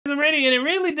already, and it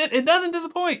really did. It doesn't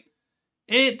disappoint.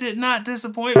 It did not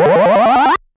disappoint.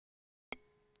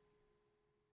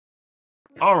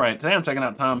 All right, today I'm checking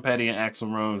out Tom Petty and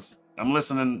Axl Rose. I'm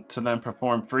listening to them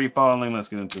perform Free Falling. Let's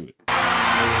get into it.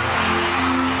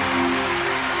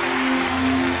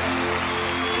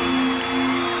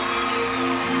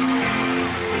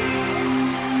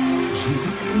 She's a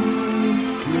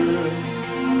good girl,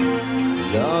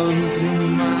 loves her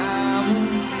mama,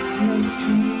 loves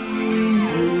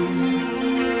Jesus,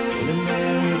 in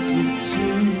America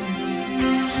too.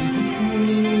 She's a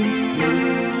good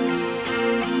girl,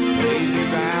 she's crazy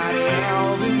about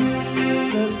Elvis,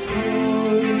 loves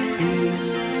horses,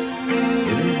 and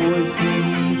her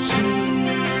boyfriend too.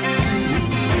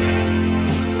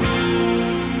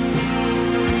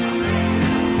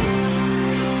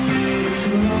 It's a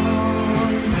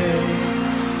long day,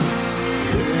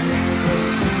 living in the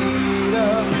seat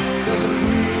of the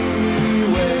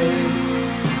freeway,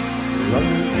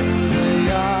 running through the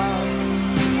yard,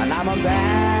 and I'm a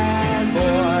bad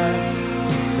boy,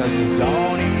 'cause you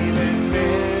don't even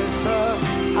miss her.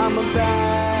 I'm a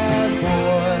bad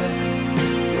boy,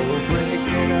 for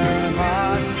breaking her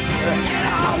heart, and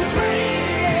I'm free.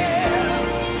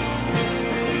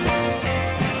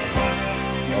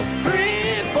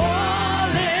 Free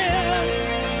falling.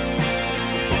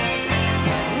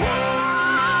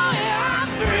 Oh, yeah, I'm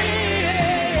free.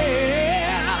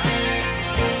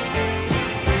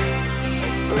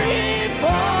 Free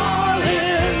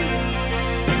falling.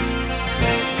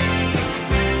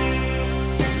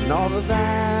 And all the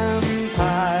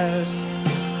vampires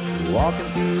walking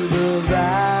through the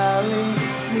valley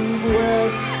move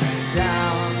west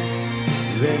down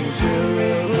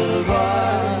Ventura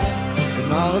Boulevard.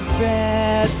 And all the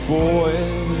bad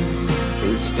boys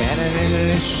are standing in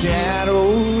the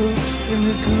shadows, and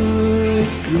the good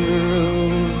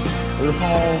girls are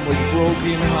home with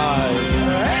broken hearts.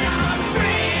 And I'm free.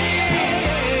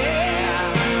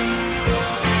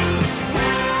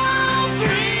 I'm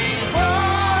free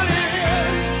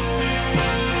falling.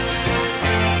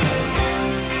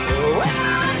 Oh,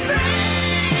 I'm free.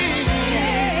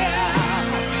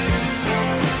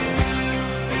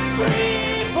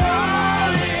 Free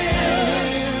falling.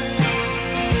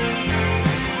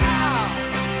 Ow.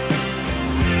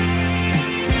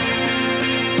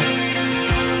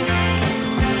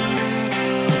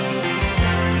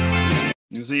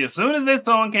 You see, as soon as this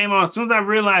song came on, as soon as I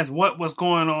realized what was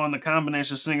going on, the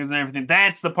combination of singers and everything,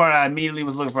 that's the part I immediately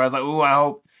was looking for. I was like, ooh, I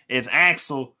hope it's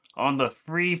Axl on the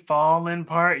Free Falling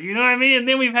part. You know what I mean? And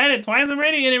then we've had it twice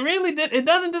already, and it really did. It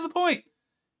doesn't disappoint.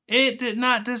 It did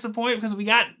not disappoint because we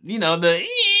got, you know,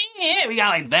 we got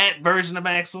like that version of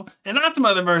Axl and not some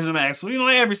other version of Axl. You know,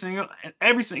 every singer,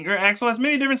 Axl has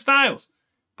many different styles.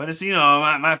 But it's, you know,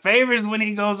 my favorite is when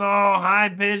he goes all high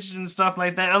pitched and stuff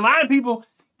like that. A lot of people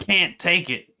can't take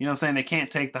it. You know what I'm saying? They can't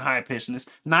take the high pitchedness.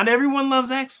 Not everyone loves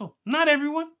Axl. Not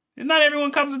everyone. Not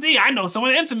everyone comes to tea. I know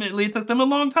someone intimately. It took them a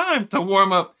long time to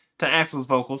warm up to Axl's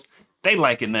vocals. They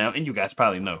like it now, and you guys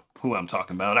probably know who I'm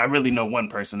talking about. I really know one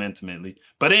person intimately.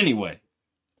 But anyway,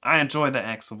 I enjoy the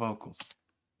Axl vocals.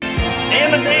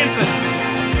 And the dancing.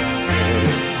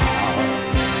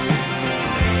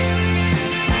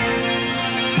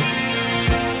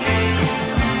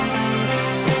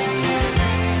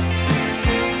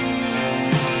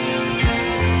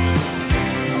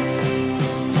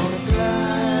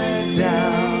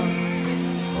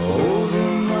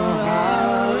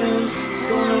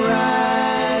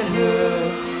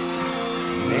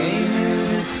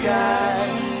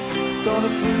 Gonna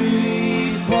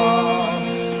free fall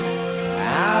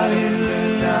out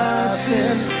into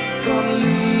nothing. Gonna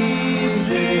leave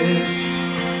this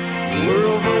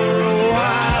world for a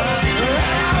while.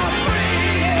 I'm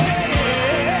free,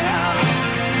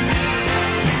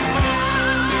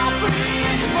 I'm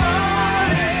free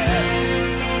falling.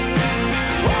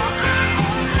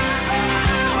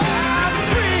 I'm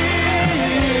free.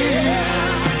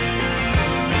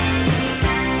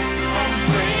 I'm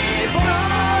free falling.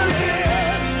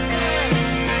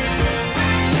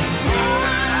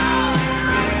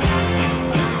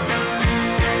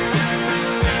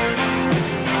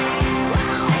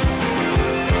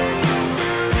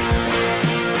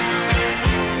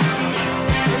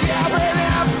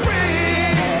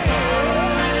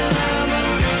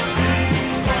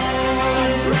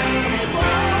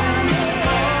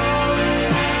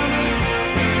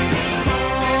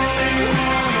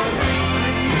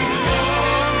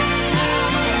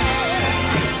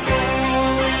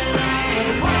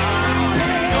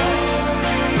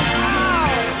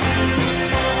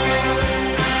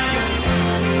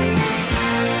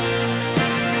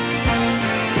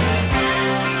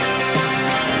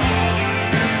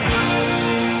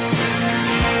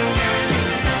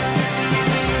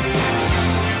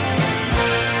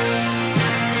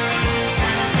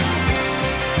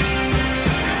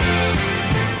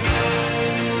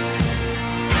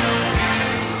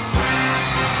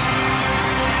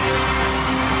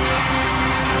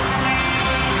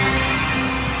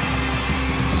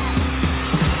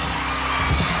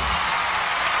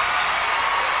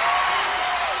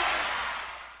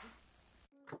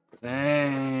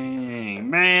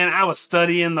 man, I was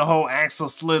studying the whole Axel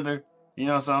slither. You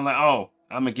know, so I'm like, oh,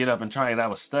 I'm gonna get up and try it. I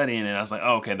was studying it. I was like,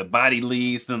 oh, okay, the body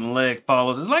leads, then the leg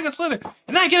follows. It's like a slither.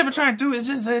 And I get up and try and do it.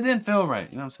 It didn't feel right.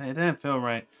 You know what I'm saying? It didn't feel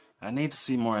right. I need to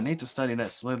see more. I need to study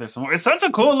that slither some more. It's such a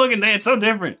cool looking dance. It's so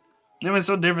different. It was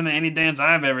so different than any dance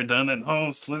I've ever done. That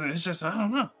whole slither. It's just, I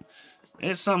don't know.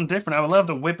 It's something different. I would love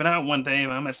to whip it out one day if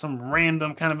I'm at some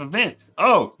random kind of event.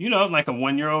 Oh, you know, like a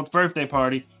 1-year-old's birthday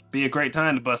party. Be a great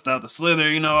time to bust out the slither,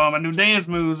 you know, all my new dance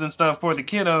moves and stuff for the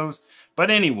kiddos. But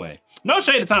anyway, no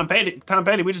shade to Tom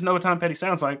Petty. We just know what Tom Petty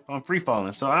sounds like on Free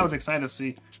Fallin'. So I was excited to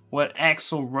see what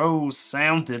Axl Rose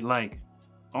sounded like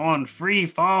on Free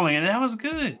Fallin'. And that was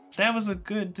good. That was a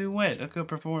good duet, a good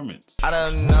performance. I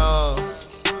don't know.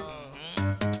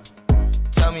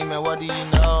 Tell me, man, what do you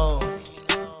know?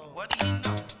 What do you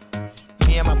know?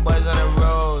 Me and my boys on the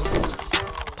road.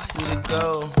 We to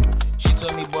go. She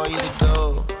told me, boy, you to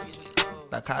go.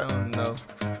 Like, I don't know.